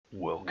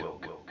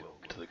Welcome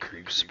to the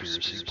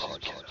Creepspiracy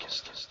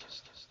Podcast.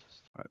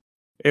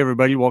 Hey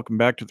everybody, welcome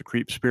back to the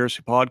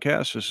Creepspiracy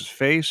Podcast. This is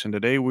Face, and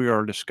today we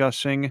are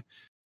discussing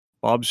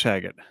Bob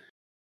Saget.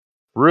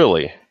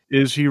 Really?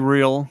 Is he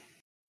real?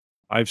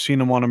 I've seen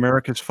him on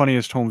America's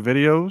Funniest Home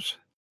Videos.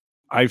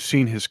 I've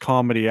seen his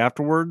comedy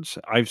afterwards.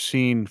 I've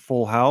seen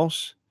Full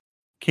House.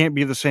 Can't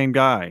be the same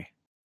guy.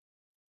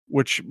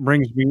 Which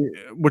brings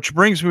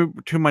me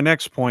to my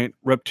next point,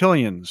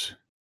 reptilians.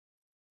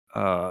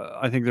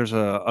 I think there's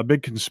a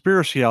big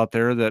conspiracy out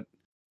there that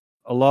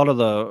a lot of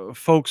the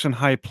folks in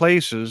high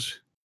places,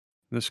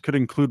 this could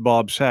include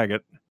Bob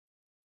Saget,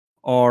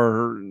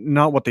 are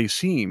not what they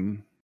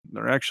seem.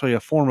 They're actually a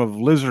form of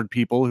lizard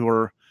people who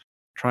are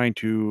trying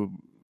to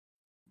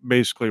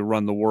basically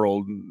run the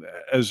world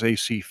as they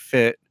see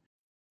fit,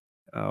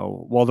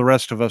 while the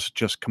rest of us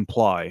just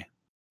comply.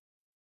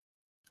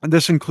 And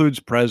this includes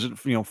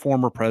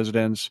former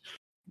presidents,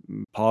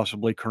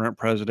 possibly current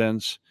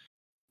presidents,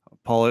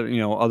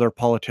 other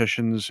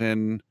politicians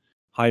in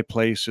high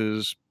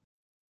places,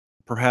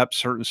 perhaps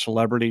certain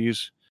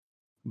celebrities,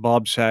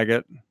 Bob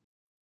Saget,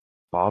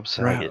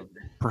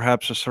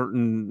 perhaps a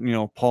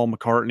certain, Paul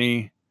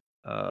McCartney,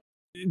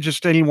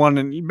 just anyone,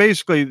 and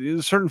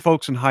basically certain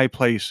folks in high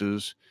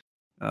places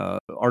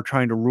are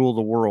trying to rule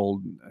the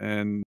world,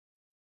 and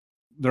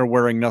they're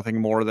wearing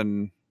nothing more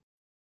than,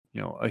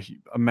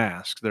 a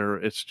mask.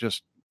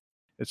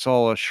 It's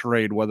all a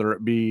charade, whether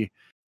it be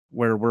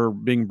where we're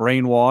being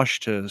brainwashed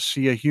to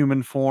see a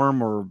human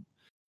form, or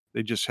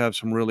they just have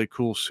some really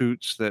cool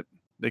suits that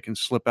they can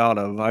slip out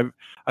of.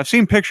 I've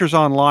seen pictures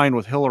online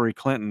with Hillary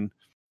Clinton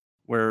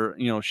where,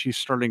 she's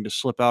starting to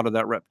slip out of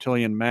that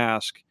reptilian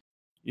mask,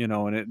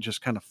 and it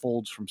just kind of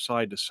folds from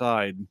side to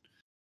side.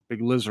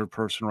 Big lizard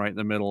person right in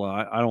the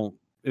middle.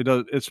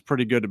 It's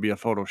pretty good to be a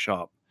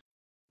Photoshop.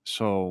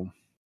 So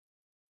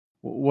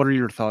what are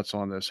your thoughts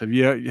on this? Have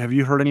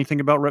you heard anything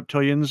about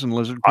reptilians and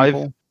lizard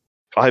people?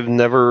 I've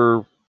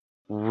never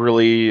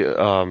really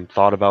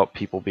thought about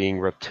people being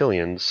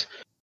reptilians.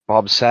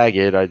 Bob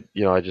Saget, I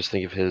just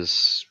think of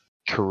his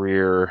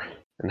career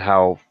and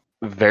how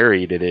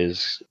varied it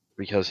is,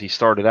 because he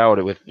started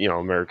out with,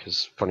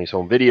 America's Funniest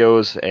Home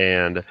Videos,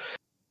 and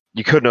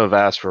you couldn't have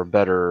asked for a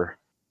better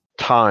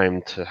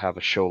time to have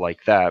a show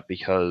like that,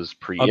 because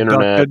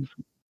pre-internet.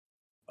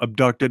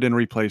 Abducted and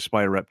replaced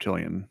by a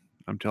reptilian.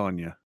 I'm telling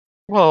you.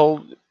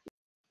 Well,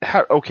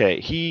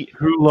 okay,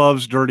 who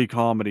loves dirty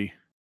comedy?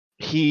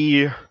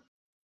 He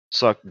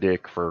sucked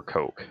dick for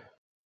coke.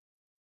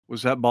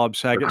 Was that Bob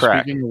Saget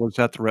speaking, or was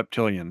that the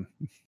reptilian?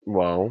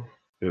 Well,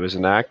 it was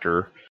an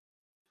actor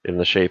in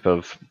the shape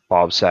of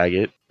Bob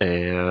Saget,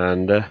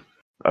 and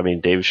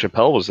Dave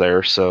Chappelle was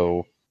there,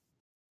 so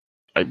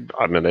I'm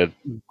gonna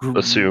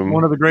assume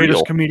one of the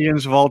greatest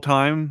comedians of all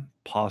time,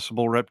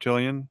 possible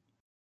reptilian.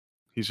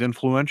 He's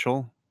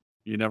influential.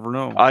 You never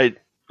know.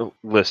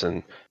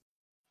 Listen,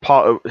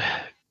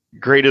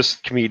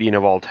 greatest comedian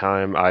of all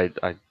time. I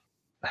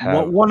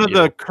have one of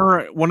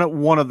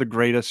the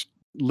greatest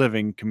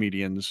living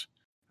comedians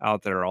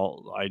out there.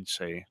 I'd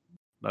say.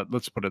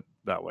 Let's put it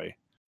that way.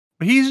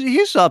 But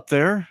he's up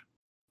there.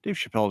 Dave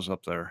Chappelle's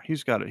up there.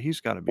 He's got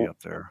to be up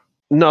there.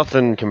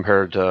 Nothing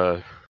compared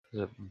to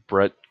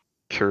Brett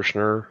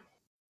Kirschner,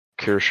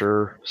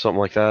 something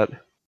like that.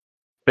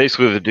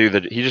 Basically, the dude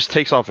that he just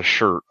takes off his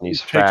shirt and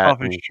he's fat. Takes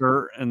off his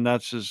shirt and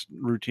that's his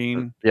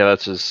routine. Yeah,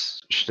 that's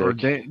his shtick. Or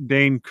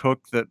Dane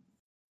Cook, that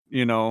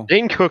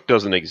Dane Cook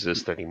doesn't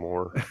exist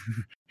anymore.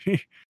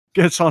 He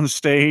gets on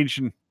stage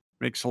and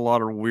makes a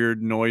lot of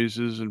weird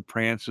noises and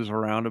prances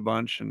around a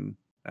bunch, and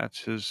that's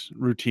his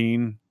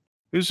routine.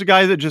 Who's the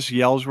guy that just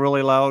yells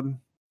really loud?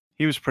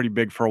 He was pretty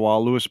big for a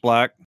while, Lewis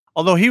Black.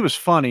 Although he was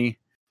funny,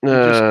 he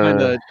just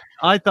kinda,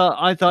 I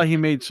thought he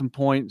made some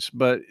points,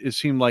 but it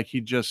seemed like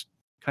he just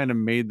kind of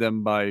made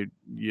them by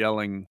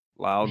yelling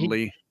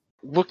loudly.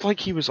 He looked like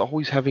he was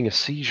always having a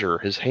seizure.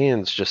 His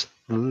hands just.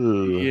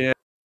 Yeah,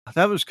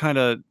 that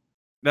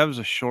was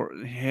a short.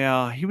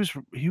 Yeah, he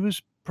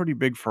was pretty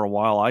big for a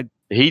while.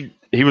 He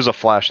was a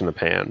flash in the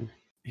pan.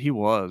 He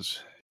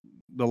was.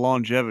 The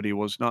longevity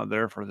was not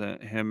there for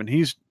him, and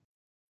he's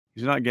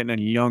not getting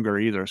any younger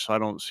either. So I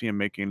don't see him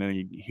making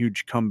any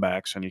huge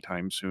comebacks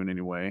anytime soon.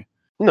 Anyway.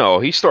 No,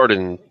 he starred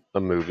in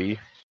a movie,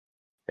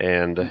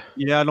 and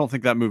yeah, I don't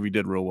think that movie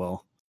did real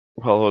well.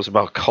 Well, it was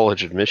about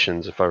college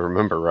admissions, if I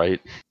remember right.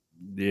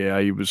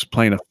 Yeah, he was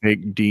playing a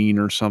fake dean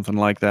or something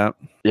like that.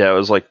 Yeah, it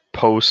was like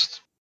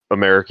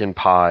post-American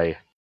Pie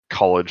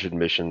college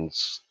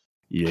admissions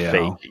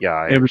fake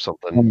guy or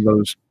something.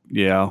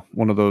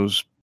 One of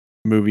those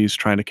movies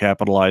trying to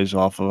capitalize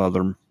off of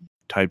other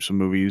types of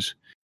movies.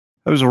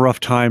 It was a rough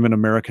time in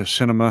America's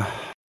cinema.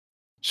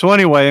 So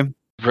anyway.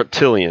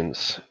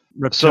 Reptilians.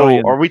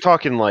 So are we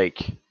talking like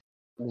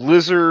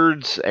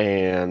lizards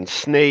and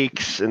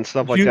snakes and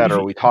stuff like that, or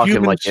are we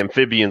talking like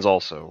amphibians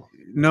also?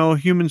 No,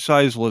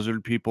 human-sized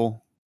lizard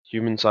people.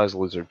 Human-sized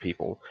lizard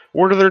people.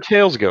 Where do their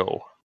tails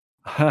go?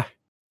 I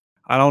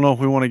don't know if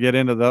we want to get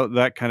into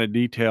that kind of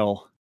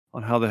detail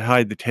on how they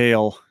hide the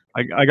tail.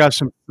 I got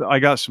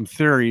some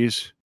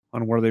theories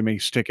on where they may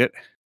stick it.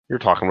 You're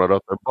talking about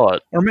up their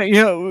butt. Or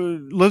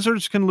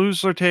lizards can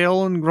lose their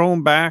tail and grow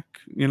them back.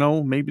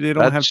 Maybe they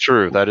don't have. That's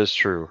true. That is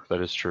true.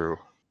 That is true.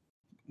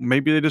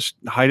 Maybe they just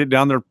hide it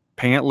down their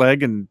pant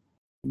leg, and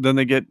then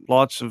they get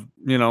lots of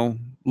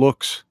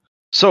looks.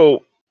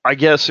 So I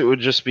guess it would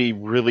just be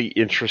really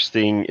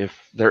interesting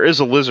if there is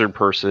a lizard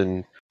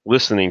person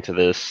listening to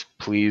this.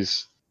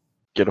 Please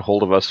get a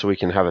hold of us so we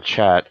can have a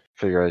chat.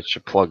 Figure I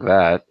should plug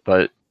that.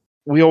 But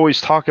we always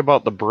talk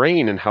about the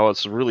brain and how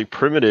it's really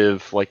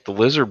primitive. Like the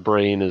lizard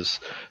brain is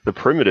the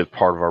primitive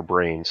part of our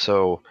brain.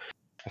 So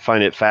I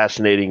find it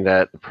fascinating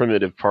that the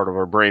primitive part of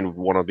our brain would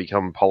want to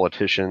become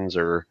politicians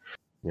or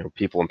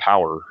people in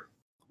power.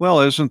 Well,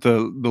 isn't the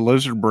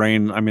lizard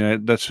brain? I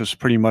mean, that's just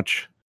pretty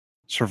much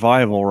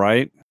survival,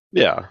 right?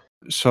 Yeah.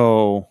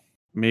 So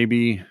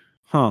maybe,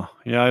 yeah,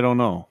 I don't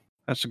know.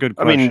 That's a good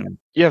question. I mean,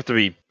 you have to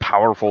be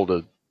powerful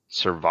to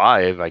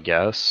survive, I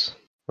guess.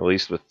 At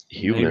least with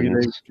humans. Maybe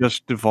they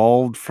just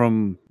evolved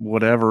from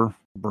whatever.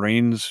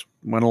 Brains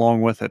went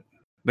along with it.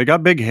 They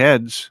got big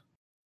heads.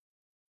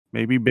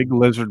 Maybe big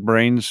lizard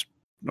brains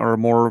are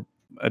more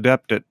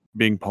adept at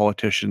being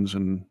politicians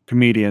and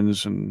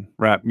comedians and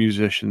rap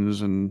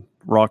musicians and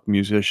rock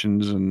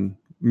musicians and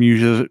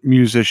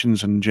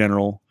musicians in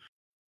general.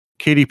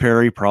 Katy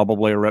Perry,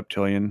 probably a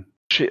reptilian.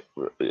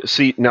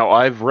 See, now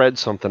I've read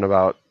something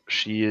about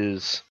she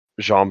is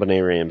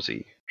JonBenet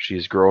Ramsey.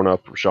 She's grown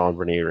up with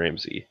JonBenet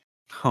Ramsey.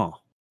 Huh.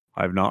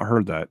 I've not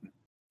heard that.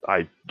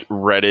 I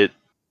read it,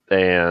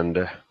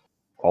 and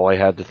all I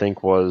had to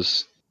think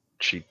was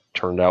she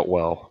turned out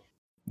well.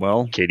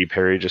 Well, Katy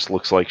Perry just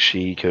looks like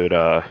she could,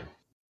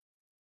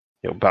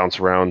 bounce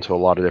around to a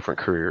lot of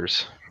different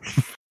careers.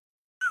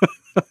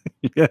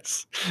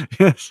 Yes,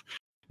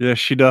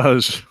 she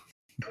does.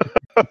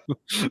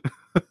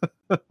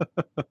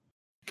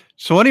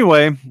 So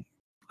anyway,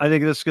 I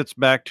think this gets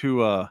back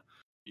to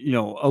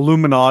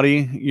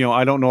Illuminati.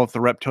 I don't know if the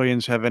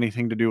reptilians have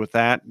anything to do with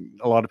that.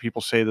 A lot of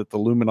people say that the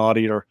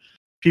Illuminati are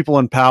people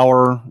in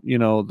power.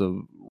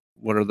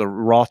 What are the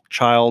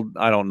Rothschild?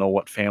 I don't know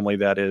what family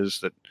that is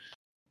that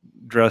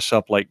dress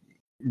up like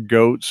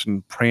goats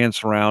and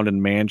prance around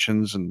in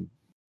mansions and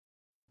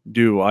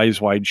do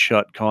eyes wide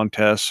shut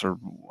contests, or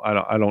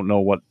I don't know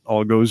what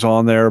all goes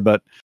on there,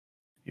 but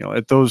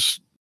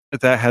if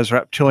that has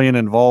reptilian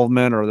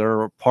involvement, or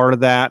they're a part of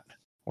that,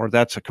 or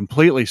that's a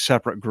completely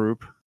separate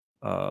group.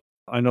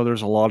 I know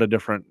there's a lot of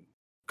different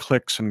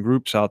cliques and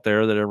groups out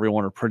there that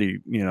everyone are pretty,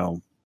 I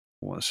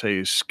want to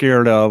say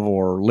scared of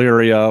or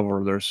leery of,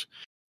 or there's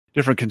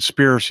different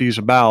conspiracies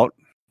about.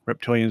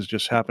 Reptilians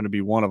just happen to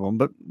be one of them,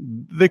 but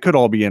they could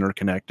all be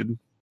interconnected.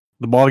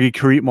 The Boggy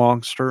Creek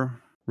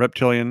monster,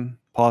 reptilian,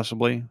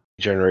 possibly.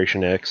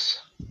 Generation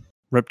X.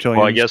 Reptilians.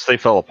 Well, I guess they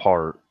fell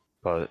apart,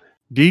 but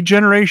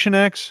Degeneration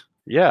X?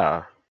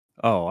 Yeah.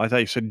 Oh, I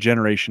thought you said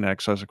Generation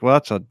X. I was like, well,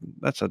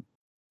 that's a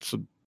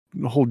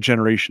whole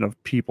generation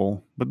of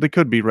people, but they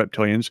could be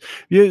reptilians.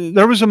 Yeah,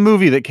 there was a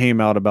movie that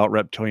came out about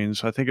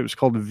reptilians. I think it was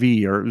called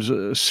V, or it was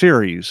a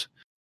series,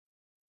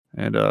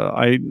 and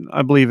I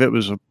believe it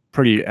was a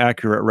pretty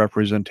accurate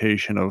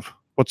representation of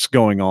what's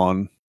going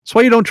on. That's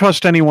why you don't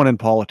trust anyone in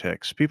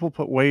politics. People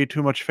put way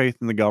too much faith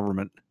in the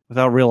government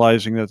without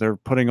realizing that they're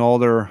putting all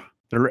their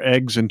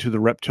eggs into the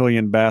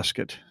reptilian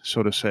basket,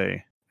 so to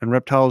say. And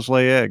reptiles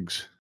lay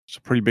eggs. It's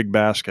a pretty big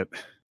basket.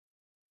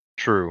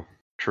 True.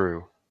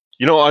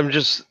 I'm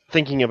just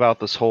thinking about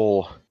this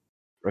whole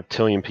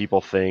reptilian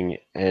people thing,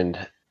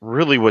 and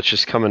really what's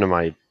just coming to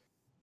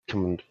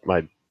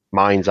my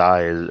mind's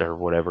eye or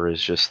whatever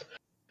is just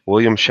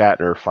William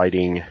Shatner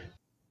fighting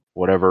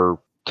whatever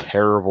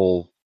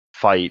terrible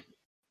fight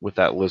with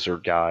that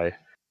lizard guy. It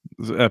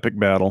was an epic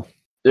battle.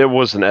 It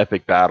was an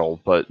epic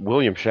battle, but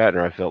William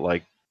Shatner, I felt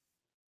like,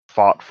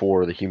 fought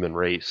for the human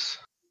race.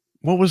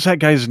 What was that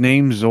guy's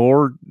name?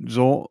 Zorn?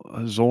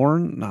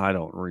 I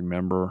don't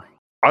remember.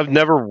 I've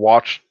never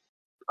watched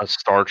a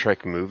Star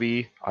Trek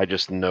movie. I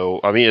just know,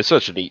 it's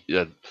such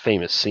a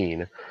famous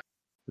scene.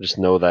 I just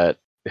know that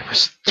it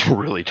was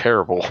really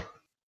terrible.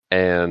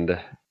 And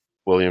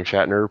William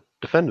Shatner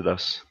defended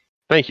us.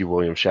 Thank you,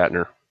 William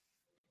Shatner.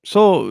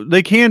 So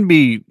they can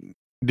be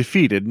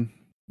defeated.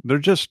 They're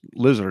just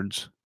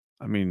lizards.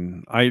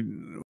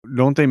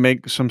 Don't they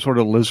make some sort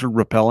of lizard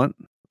repellent?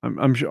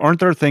 I'm sure,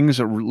 aren't there things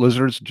that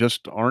lizards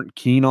just aren't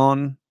keen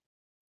on?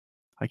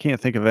 I can't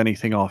think of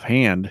anything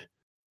offhand.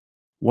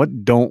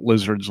 What don't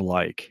lizards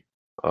like?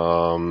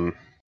 They're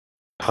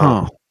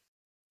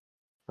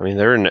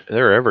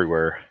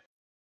everywhere.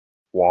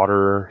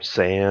 Water,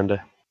 sand.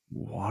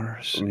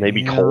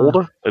 Maybe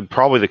cold.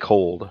 Probably the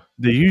cold.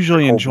 They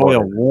usually enjoy a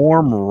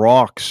warm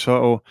rock.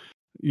 So,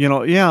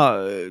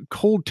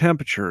 cold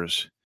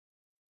temperatures.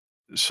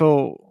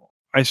 So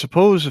I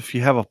suppose if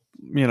you have a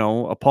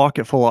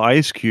pocket full of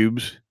ice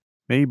cubes,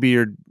 maybe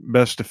your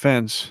best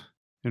defense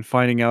in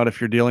finding out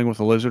if you're dealing with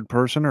a lizard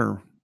person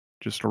or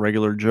just a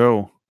regular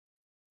Joe.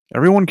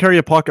 Everyone carry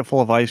a pocket full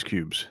of ice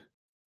cubes.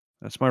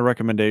 That's my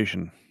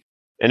recommendation.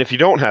 And if you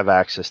don't have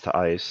access to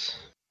ice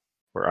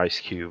or ice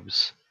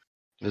cubes,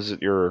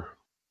 visit your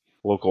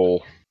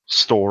local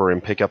store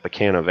and pick up a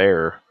can of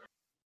air.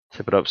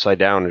 tip it upside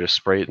down and just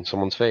spray it in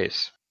someone's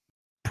face.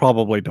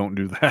 Probably don't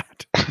do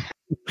that.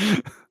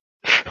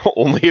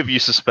 Only if you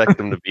suspect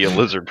them to be a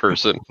lizard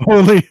person.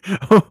 Only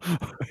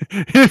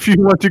if you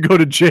want to go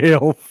to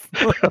jail.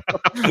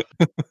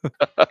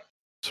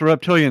 So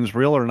reptilians,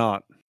 real or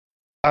not?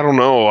 I don't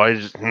know. I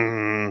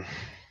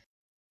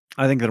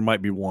think there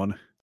might be one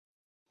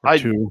or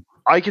two.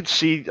 I could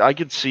see.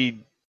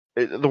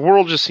 The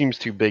world just seems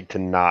too big to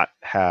not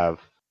have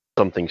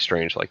something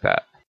strange like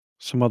that.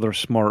 Some other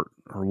smart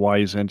or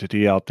wise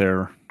entity out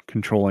there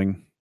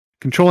controlling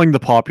the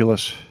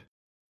populace.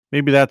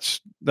 Maybe that's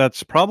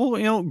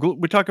probably,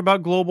 we talk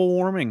about global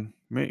warming.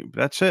 Maybe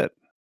that's it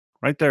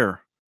right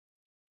there.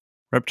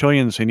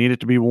 Reptilians, they need it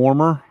to be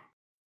warm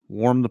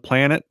the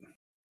planet.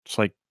 It's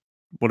like,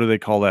 what do they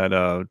call that?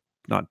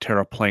 Not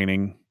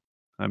terraplaning.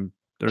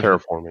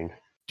 Terraforming.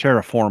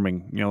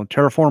 Terraforming,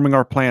 terraforming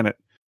our planet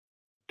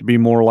to be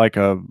more like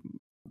a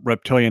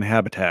reptilian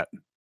habitat.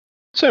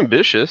 It's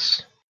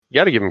ambitious. You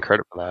got to give them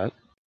credit for that.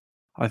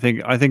 I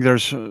think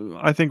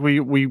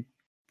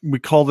we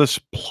call this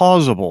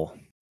plausible.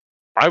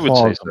 I would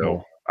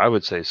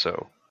say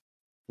so.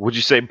 Would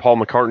you say Paul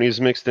McCartney is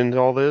mixed into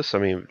all this? I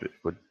mean,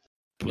 would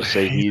you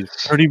say he's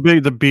pretty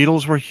big? The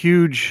Beatles were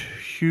huge,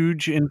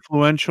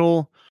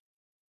 influential.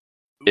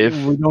 We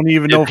don't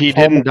even know if he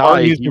didn't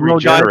die, he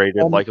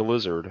regenerated like a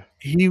lizard.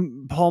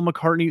 Paul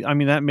McCartney, I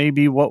mean, that may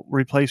be what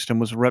replaced him,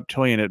 was a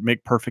reptilian. It'd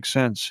make perfect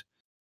sense.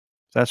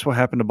 That's what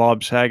happened to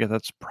Bob Saget.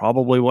 That's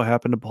probably what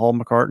happened to Paul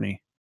McCartney.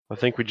 I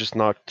think we just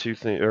knocked two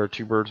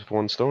birds with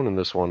one stone in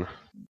this one.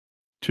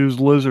 Two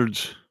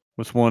lizards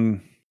with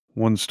one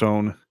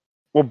stone.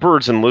 Well,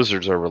 birds and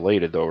lizards are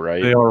related, though,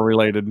 right? They are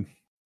related.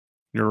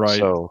 You're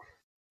right.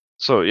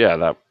 So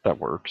yeah, that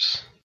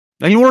works.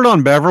 And you weren't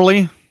on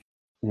Beverly?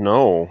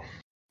 No,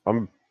 I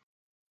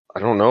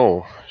don't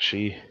know.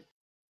 I'm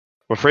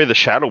afraid the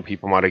shadow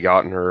people might have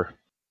gotten her,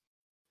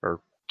 or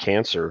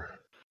cancer.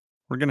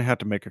 We're gonna have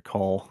to make a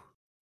call.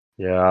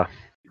 Yeah.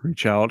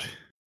 Reach out.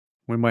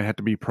 We might have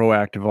to be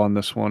proactive on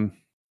this one.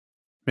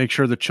 Make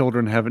sure the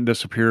children haven't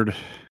disappeared, and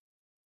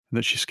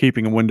that she's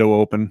keeping a window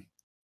open.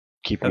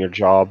 Keeping her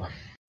job.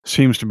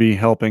 Seems to be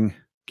helping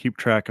keep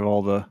track of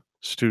all the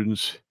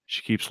students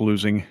she keeps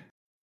losing.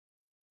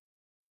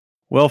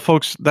 Well,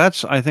 folks,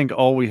 that's, I think,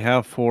 all we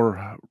have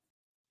for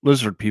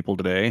lizard people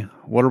today.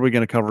 What are we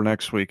going to cover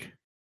next week?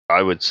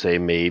 I would say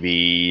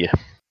maybe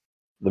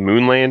the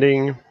moon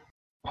landing,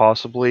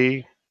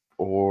 possibly,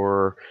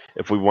 or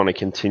if we want to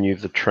continue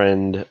the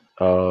trend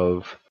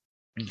of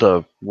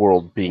the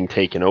world being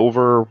taken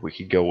over, we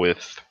could go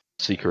with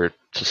secret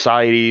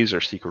societies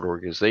or secret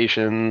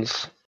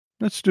organizations.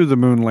 Let's do the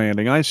moon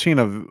landing. I seen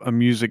a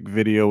music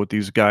video with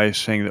these guys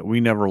saying that we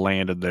never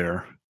landed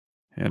there.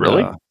 And,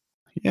 really?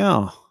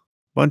 Yeah.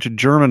 Bunch of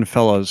German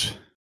fellas.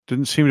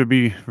 Didn't seem to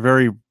be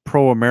very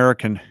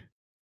pro-American.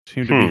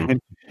 Seemed to be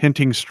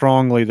hinting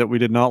strongly that we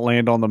did not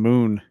land on the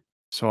moon.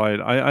 So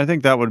I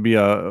think that would be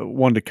a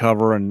one to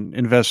cover and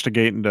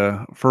investigate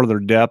into further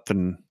depth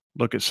and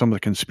look at some of the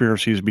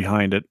conspiracies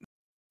behind it.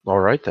 All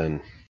right,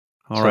 then.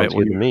 All right.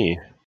 Sounds good to me.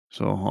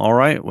 So, all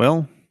right.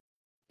 Well,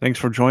 thanks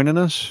for joining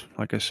us.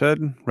 Like I said,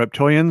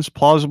 reptilians,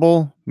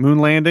 plausible, moon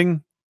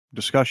landing,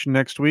 discussion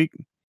next week.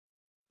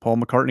 Paul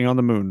McCartney on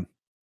the moon.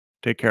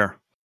 Take care.